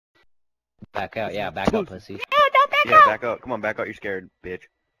Back out, yeah, back up, pussy. No, don't back Yeah, up. back up. Come on, back out. You're scared, bitch.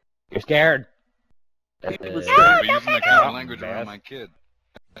 You're scared. You're using that kind of language around my kid.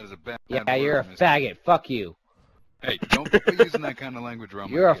 That is a bad Yeah, you're a faggot. Fuck you. Hey, don't be using that kind of language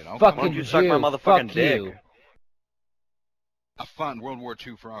around You're my a kid. fucking you suck Jew. my motherfucking Fuck dick. you. I fought in World War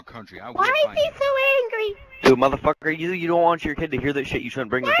II for our country. I will Why is find he you. so angry? Dude, motherfucker, you don't want your kid to hear that shit. You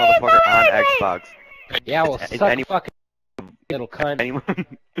shouldn't bring this Why are you so motherfucker on angry? Xbox. Yeah, well, It's suck any- fucking little cunt. Anyone?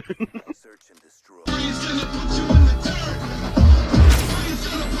 Search and destroy.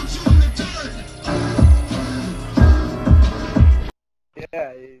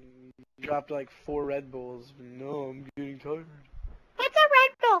 Yeah, he dropped like 4 Red Bulls. No, I'm getting tired. What's a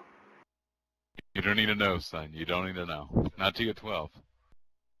Red Bull? You don't need to know, son. You don't need to know. Not till you're 12.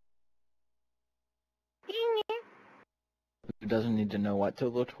 He doesn't need to know what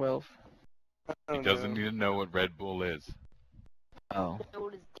till they're 12? I He don't doesn't know. need to know what Red Bull is. Oh,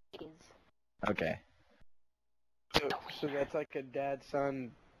 What his dick is. okay. So that's like a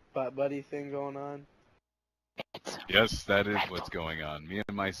dad-son buddy thing going on? Yes, that is what's going on. Me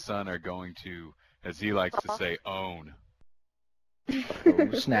and my son are going to, as he likes to say, own.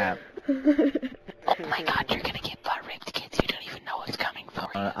 Oh, snap. Oh my god, you're gonna get butt raped, kids. You don't even know what's coming for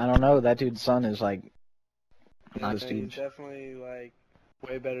you. I don't know, that dude's son is like... Yeah, Nice he's dude. definitely like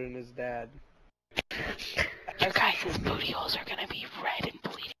way better than his dad. Your guys' booty holes are gonna be red and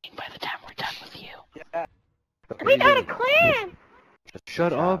bleeding by the time we're done with you. Yeah. We got a clan!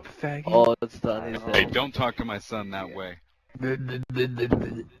 Shut up, faggot. Oh, it's done. He's Hey, dead. don't talk to my son that way. There's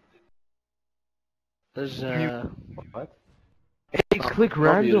What? Hey, click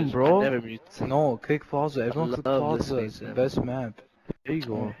random, bro. Never mute. No, click Plaza. Everyone click love this Plaza. face, It's the man. best map. There you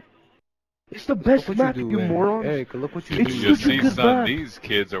go. It's the best what map, you you do, moron. Eric, look what you do. You see, son, these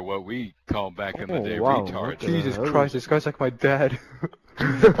kids are what we call back in the day wow. retards. Jesus Christ, this guy's like my dad.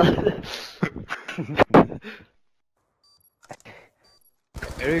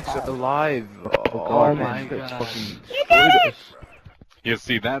 Eric's alive. Oh my god. You did it! You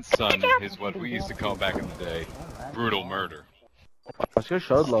see, that, son, is what we used to call back in the day brutal murder.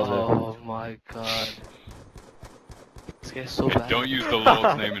 Oh my god. This guy's so bad. Don't use the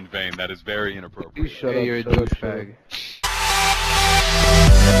Lord's name in vain. That is very inappropriate. Shut up, you're a douchebag.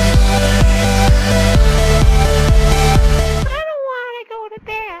 I don't wanna go to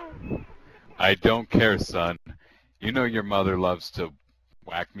bed. I don't care, son. You know your mother loves to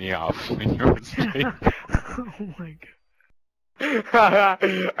whack me off when you're asleep. Oh my god.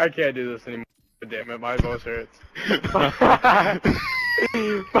 I can't do this anymore. Damn it, my voice hurts.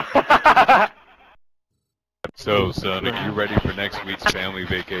 So, son, are you ready for next week's family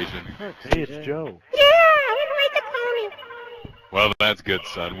vacation? Hey, it's Joe. Yeah, I'm gonna ride the pony. Well, that's good,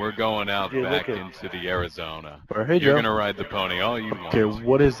 son. We're going out Yeah, back look at- into the Arizona. Hey, You're Joe. gonna ride the pony all you want. Okay,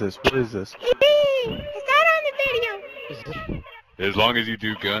 what is this? What is this? Hey, is that on the video? As long as you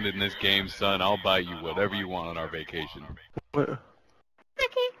do good in this game, son, I'll buy you whatever you want on our vacation. What? Okay.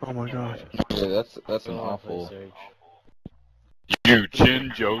 Oh my god. Yeah, that's an awful... You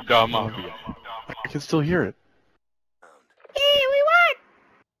Chin Joe Da Mafia. I can still hear it. Hey, we won!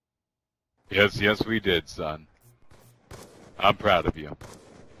 Yes, we did, son. I'm proud of you.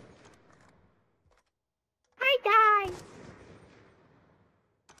 I died.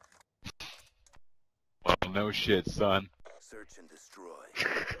 Well, no shit, son. Search and destroy.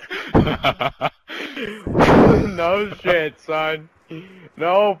 No shit, son.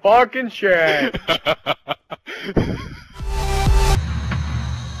 No fucking shit.